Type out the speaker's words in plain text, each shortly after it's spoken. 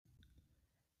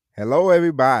Hello,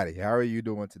 everybody. How are you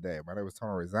doing today? My name is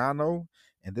Tony Resonno,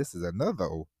 and this is another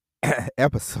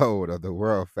episode of the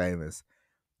world famous,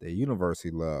 the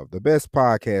University Love, the best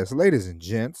podcast, ladies and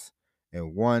gents,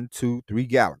 in one, two, three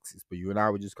galaxies. But you and I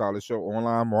would just call the show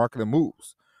Online Marketing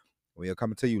Moves. We are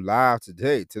coming to you live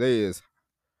today. Today is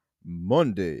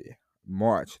Monday,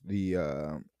 March the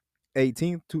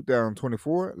 18th,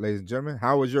 2024. Ladies and gentlemen,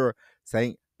 how was your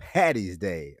St. Patty's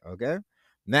Day? Okay.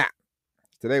 Now,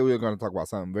 today we are going to talk about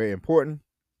something very important.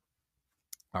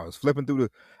 I was flipping through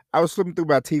my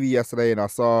TV yesterday, and I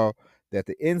saw that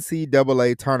the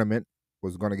NCAA tournament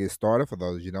was going to get started. For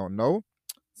those you don't know,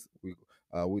 we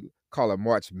call it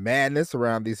March Madness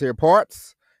around these here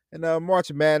parts. And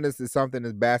March Madness is something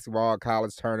that's basketball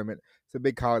college tournament. It's a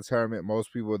big college tournament.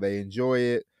 Most people they enjoy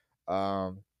it.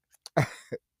 Um,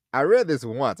 I read this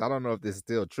once. I don't know if this is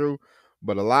still true,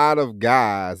 but a lot of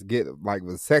guys get like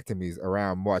vasectomies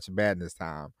around March Madness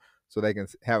time, so they can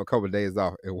have a couple of days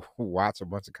off and watch a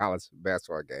bunch of college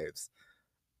basketball games.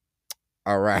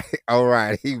 All right, all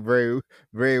right. Very,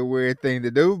 very weird thing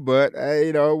to do, but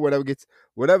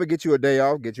whatever gets you a day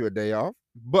off, get you a day off.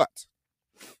 But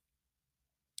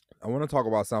I want to talk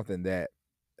about something that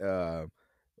uh,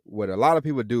 what a lot of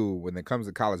people do when it comes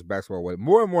to college basketball, what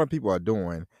more and more people are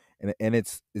doing, and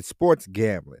it's sports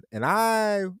gambling. And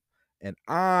I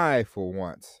for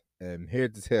once am here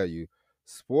to tell you,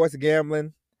 sports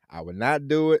gambling, I would not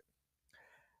do it.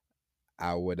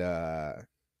 I would I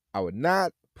would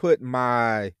not put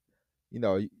my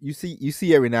you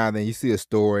see every now and then you see a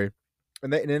story,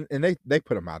 and they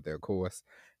put them out there, of course,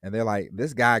 and they're like,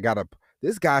 this guy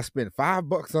spent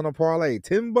 $5 on a parlay,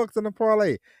 $10 on a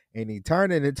parlay, and he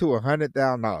turned it into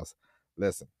 $100,000.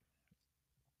 Listen,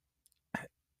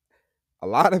 a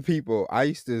lot of people, I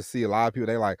used to see a lot of people,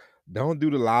 they like, don't do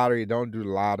the lottery, don't do the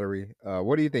lottery.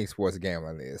 What do you think sports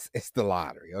gambling is? It's the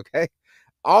lottery, okay?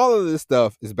 All of this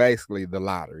stuff is basically the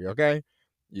lottery, okay?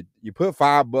 You put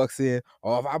 $5 in,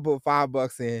 or if I put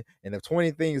 $5 in, and if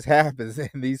 20 things happens in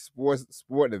these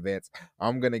sport events,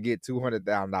 I'm gonna get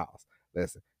 $200,000.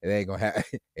 Listen, it ain't gonna happen.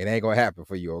 It ain't gonna happen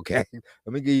for you, okay?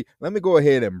 Let me go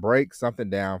ahead and break something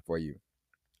down for you.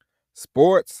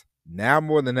 Sports now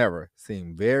more than ever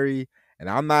seem very, and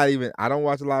I don't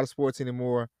watch a lot of sports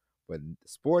anymore, but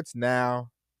sports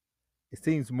now, it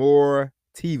seems more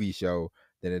TV show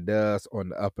than it does on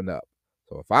the up and up.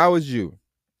 So if I was you,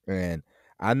 and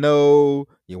I know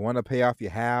you want to pay off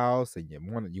your house, and you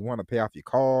want to pay off your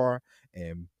car,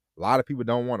 and a lot of people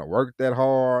don't want to work that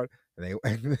hard, and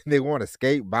they want to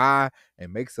skate by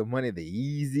and make some money the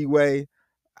easy way,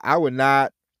 I would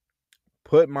not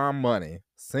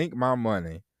sink my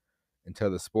money into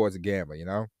the sports gambling.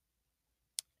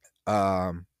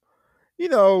 Um, you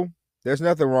know, there's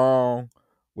nothing wrong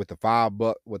with the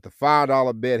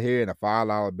 $5 bet here and a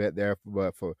 $5 bet there,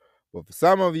 but for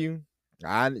some of you,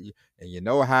 you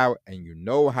know how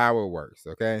it works,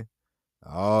 okay?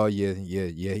 Oh,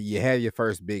 you have your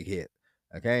first big hit,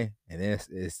 okay, and then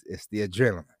it's the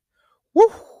adrenaline.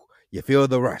 Woo! You feel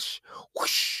the rush.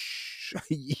 Whoosh!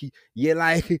 You're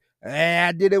like,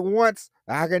 I did it once,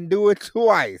 I can do it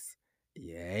twice.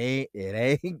 It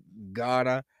ain't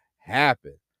gonna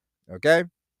happen. Okay?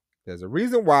 There's a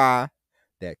reason why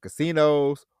that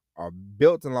casinos are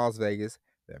built in Las Vegas.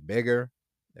 They're bigger,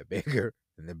 they're bigger,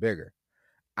 and they're bigger.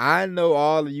 I know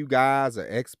all of you guys are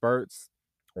experts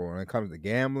when it comes to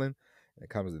gambling, when it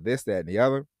comes to this, that, and the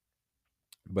other.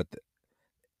 But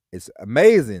it's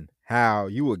amazing how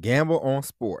you will gamble on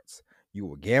sports. You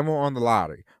will gamble on the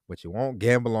lottery, but you won't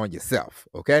gamble on yourself.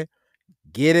 Okay?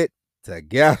 Get it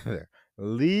together.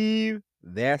 Leave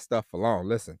that stuff alone.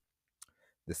 Listen,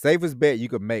 the safest bet you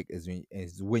can make is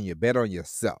when you bet on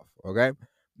yourself. Okay?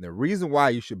 The reason why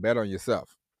you should bet on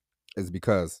yourself is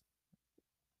because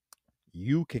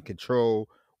you can control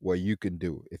what you can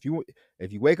do. If you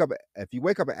wake up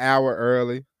an hour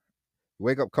early, you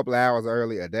wake up a couple of hours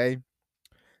early a day,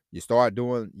 you start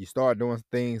doing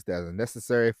things that are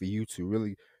necessary for you to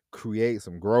really create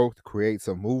some growth, create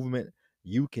some movement.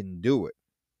 You can do it.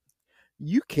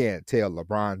 You can't tell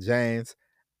LeBron James,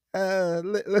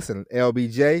 listen,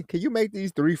 LBJ, can you make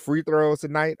these 3 free throws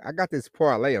tonight? I got this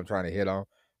parlay I'm trying to hit on.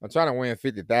 I'm trying to win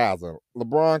 50,000.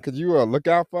 LeBron, could you look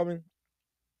out for me?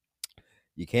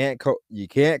 You can't control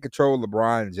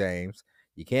LeBron James.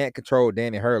 You can't control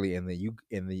Danny Hurley in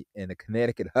the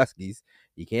Connecticut Huskies.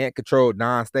 You can't control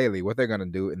Don Staley, what they're gonna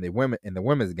do in the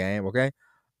women's game. Okay,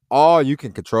 all you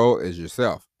can control is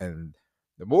yourself. And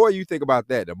the more you think about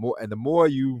that, the more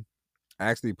you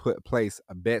actually place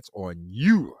bets on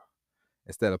you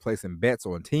instead of placing bets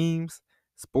on teams,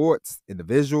 sports,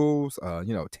 individuals,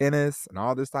 tennis, and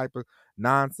all this type of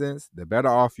nonsense, the better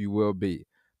off you will be.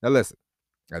 Now listen,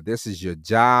 if this is your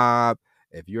job,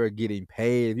 if you're getting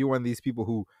paid, if you're one of these people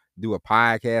who do a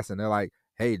podcast and they're like,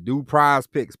 hey, do prize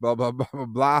picks, blah, blah, blah, blah,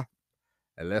 blah.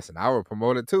 And listen, I would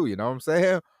promote it too, you know what I'm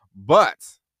saying? But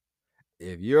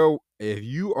if you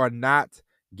are not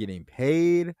getting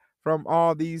paid from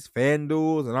all these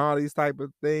FanDuels and all these type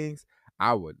of things,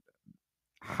 I would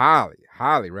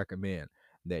highly recommend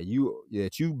that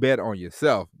you bet on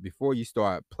yourself before you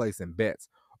start placing bets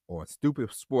on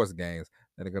stupid sports games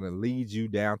that are going to lead you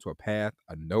down to a path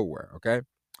of nowhere. Okay,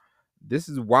 this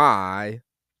is why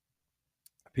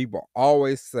people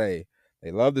always say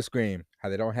they love to scream how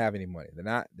they don't have any money.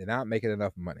 They're not making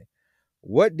enough money.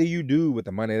 What do you do with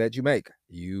the money that you make?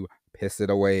 You piss it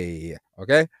away.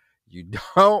 Okay? You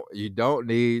don't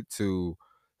need to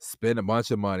spend a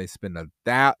bunch of money, you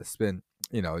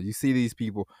see these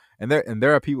people, and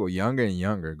there are people younger and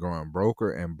younger going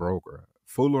broker and broker,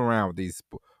 fooling around with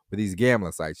these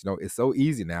gambling sites. It's so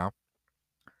easy now.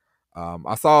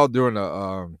 I saw during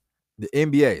the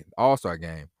NBA All-Star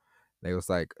game, they was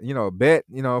like, bet,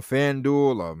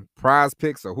 FanDuel or Prize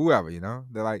Picks or whoever,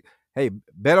 they're like, hey,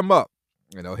 bet them up,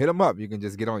 hit them up. You can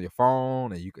just get on your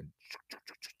phone and you can,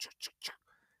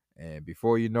 and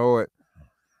before you know it,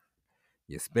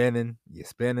 you're spinning,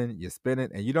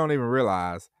 and you don't even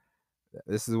realize that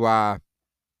this is why.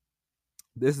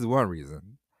 This is one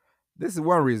reason. This is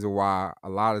one reason why a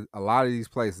lot of these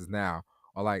places now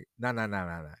are like,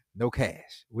 no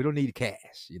cash. We don't need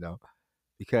cash,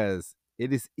 because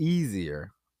it is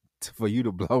easier for you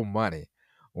to blow money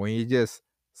when you just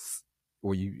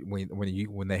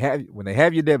when they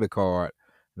have your debit card.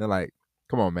 And they're like,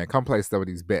 come on, man, come play some of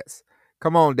these bets.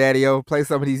 Come on, daddy-o, play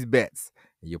some of these bets.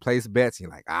 And you place bets, and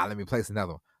you're like, let me place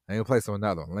another one. Let me place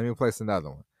another one. Let me place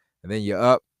another one. And then you're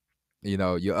up, you're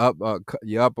up a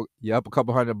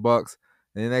couple $100,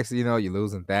 and the next thing you know, you're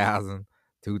losing 1,000,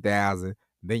 2,000.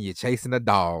 Then you're chasing a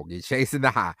dog. You're chasing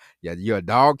the high. You're a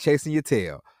dog chasing your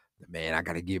tail. Man, I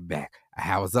gotta get back.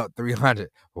 I was up 300.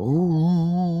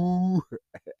 Ooh,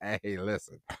 hey,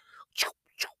 listen,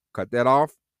 cut that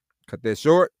off, cut that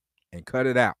short, and cut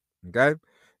it out. Okay,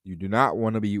 you do not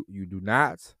want to be. You do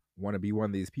not want to be one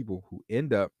of these people who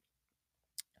end up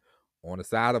on the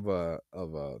side of a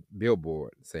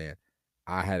billboard saying,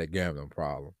 I had a gambling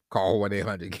problem. Call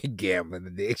 1-800 gambling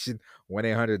addiction,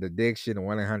 1-800 addiction,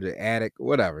 1-800 addict,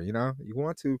 whatever. You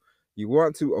want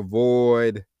to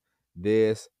avoid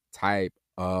this type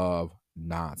of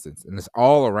nonsense. And it's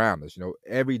all around us,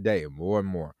 every day, more and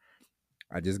more.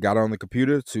 I just got on the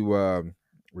computer to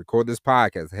record this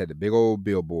podcast. I had the big old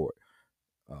billboard.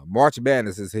 March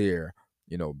Madness is here.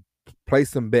 Play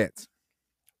some bets.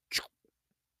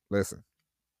 Listen,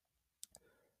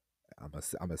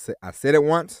 I said it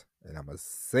once, and I'm gonna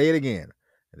say it again,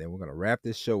 and then we're gonna wrap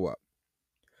this show up.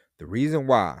 The reason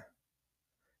why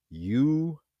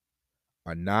you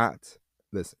are not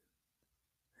listen,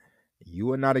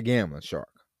 you are not a gambling shark.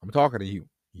 I'm talking to you.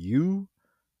 You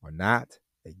are not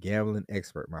a gambling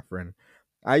expert, my friend.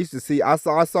 I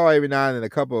saw every now and then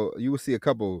you will see a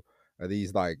couple of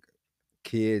these like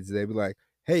kids. They be like,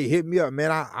 hey, hit me up, man.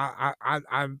 I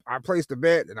placed a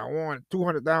bet and I won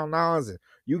 $200,000, and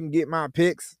you can get my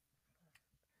picks.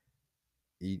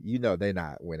 They're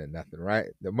not winning nothing, right?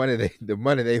 The money they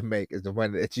make is the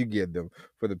money that you give them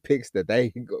for the picks that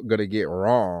they gonna get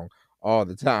wrong all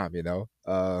the time.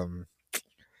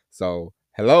 So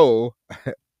hello,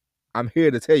 I'm here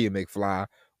to tell you, McFly,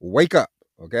 wake up,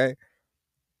 okay?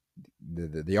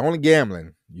 The only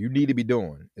gambling you need to be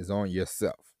doing is on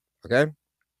yourself, okay?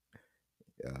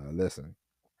 Listen,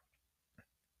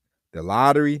 the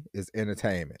lottery is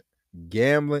entertainment.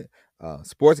 Gambling,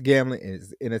 sports gambling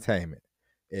is entertainment.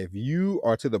 If you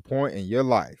are to the point in your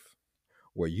life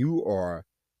where you are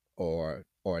or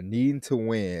needing to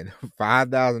win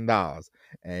 $5,000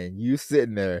 and you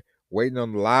sitting there waiting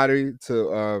on the lottery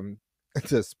to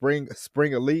to spring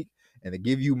a leak and to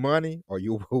give you money, or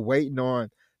you were waiting on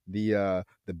the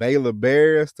Baylor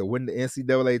Bears to win the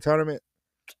NCAA tournament,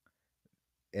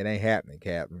 it ain't happening,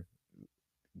 Captain.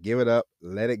 Give it up,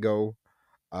 let it go.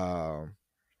 Um,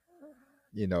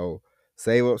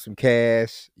 save up some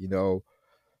cash,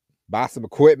 buy some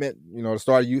equipment, to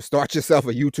start yourself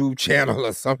a YouTube channel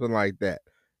or something like that.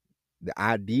 The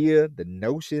idea, the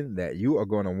notion that you are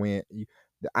going to win,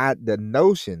 the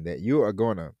notion that you are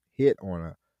going to hit on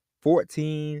a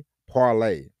 14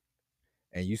 parlay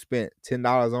and you spent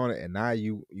 $10 on it and now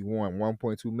you won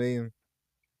 1.2 million.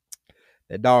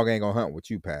 That dog ain't gonna hunt with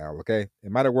you, pal. Okay,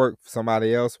 it might have worked for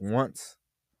somebody else once,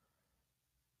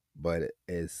 but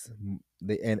they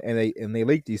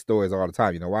leak these stories all the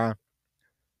time. You know why?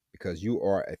 Because you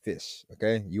are a fish.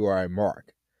 Okay, you are a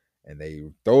mark. and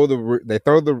they throw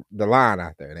the line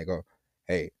out there, and they go,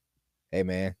 hey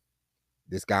man,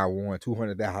 this guy won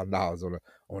 $200,000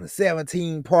 on a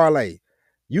 17 parlay.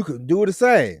 You could do the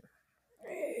same.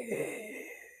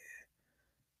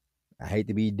 I hate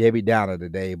to be Debbie Downer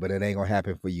today, but it ain't gonna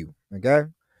happen for you. Okay,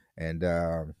 and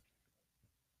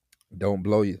don't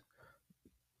blow you.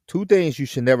 Two things you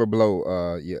should never blow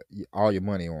all your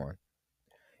money on: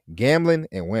 gambling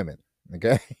and women.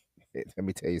 Okay, let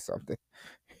me tell you something.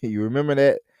 You remember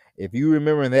that? If you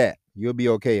remember that, you'll be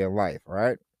okay in life. All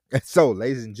right. So,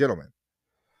 ladies and gentlemen,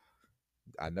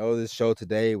 I know this show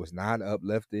today was not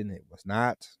uplifting. It was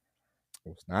not. It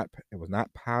was not. It was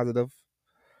not positive.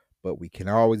 But we can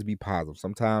always be positive.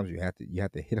 Sometimes you have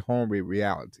to hit home with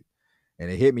reality. And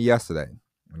it hit me yesterday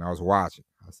when I was watching.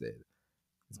 I said,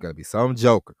 it's gonna be some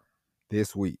joker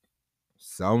this week.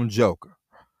 Some joker.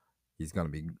 He's gonna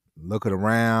be looking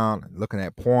around and looking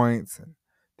at points and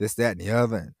this, that, and the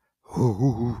other.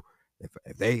 And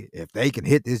if they can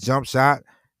hit this jump shot,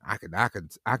 I can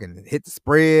hit the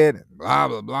spread and blah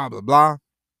blah blah blah blah.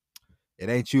 It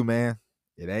ain't you, man.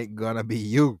 It ain't gonna be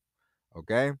you.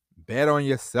 Okay? Bet on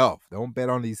yourself. Don't bet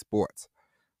on these sports.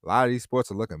 A lot of these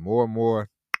sports are looking more and more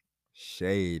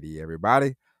shady,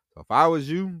 everybody. So if I was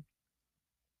you,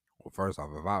 well, first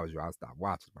off, if I was you, I'd stop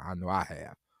watching. I know I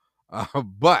have.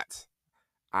 But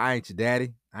I ain't your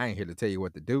daddy. I ain't here to tell you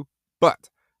what to do. But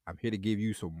I'm here to give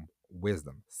you some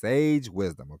wisdom, sage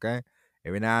wisdom, okay?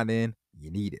 Every now and then,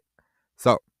 you need it.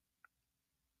 So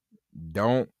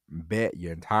don't bet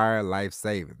your entire life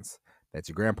savings that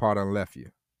your grandpa done left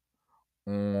you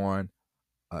on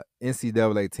an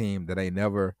NCAA team that ain't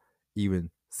never even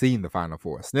seen the Final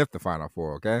Four, sniffed the Final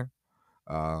Four, okay?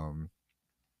 Um,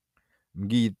 let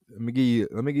me give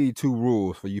you two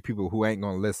rules for you people who ain't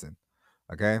gonna listen,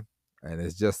 okay? And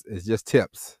it's just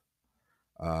tips.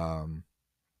 Um,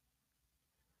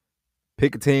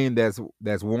 Pick a team that's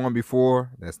won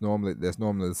before. That's normally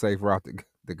the safe route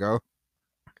to go.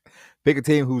 Pick a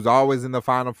team who's always in the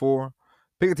Final Four.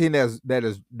 Pick a team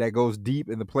that goes deep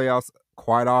in the playoffs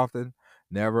quite often.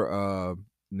 Never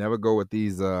go with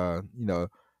these.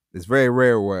 It's very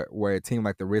rare where a team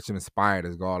like the Richmond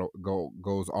Spiders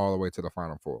goes all the way to the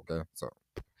Final Four. Okay, so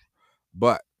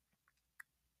but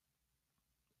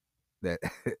that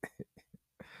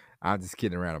I'm just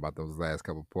kidding around about those last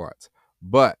couple parts.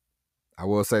 But I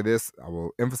will say this. I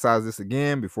will emphasize this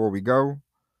again before we go.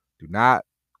 Do not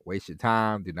waste your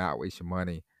time. Do not waste your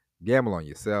money. Gamble on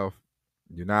yourself.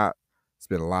 Do not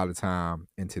spend a lot of time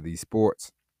into these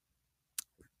sports.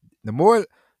 The more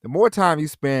time you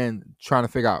spend trying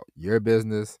to figure out your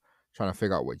business, trying to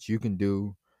figure out what you can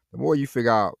do, the more you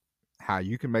figure out how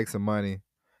you can make some money.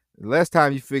 The less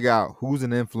time you figure out who's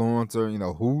an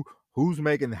influencer, who's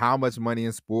making how much money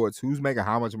in sports, who's making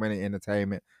how much money in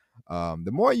entertainment.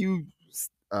 The more you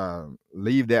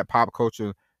leave that pop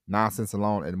culture nonsense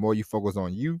alone, and the more you focus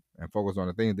on you and focus on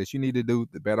the things that you need to do,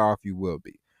 the better off you will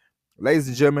be. Ladies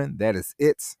and gentlemen, that is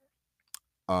it.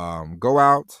 Go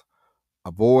out,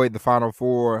 avoid the Final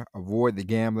Four, avoid the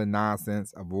gambling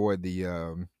nonsense, avoid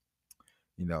you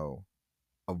know,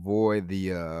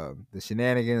 the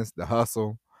shenanigans, the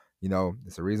hustle.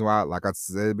 It's a reason why, like I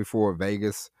said before,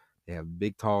 Vegas, they have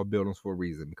big tall buildings for a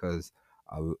reason, because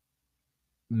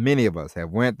many of us have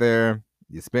went there.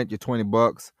 You spent your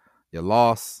 $20, you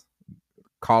lost,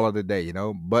 call it a day,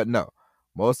 But no,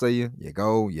 most of you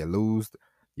go, you lose,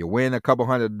 you win a couple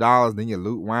 $100, then you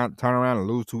turn around and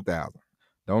lose 2,000.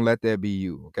 Don't let that be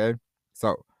you, okay?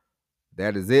 So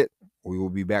that is it. We will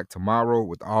be back tomorrow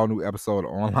with all new episode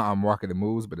of Online Marketing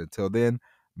Moves. But until then,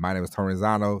 my name is Tony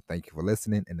Resonno. Thank you for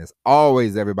listening. And as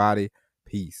always, everybody,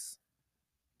 peace.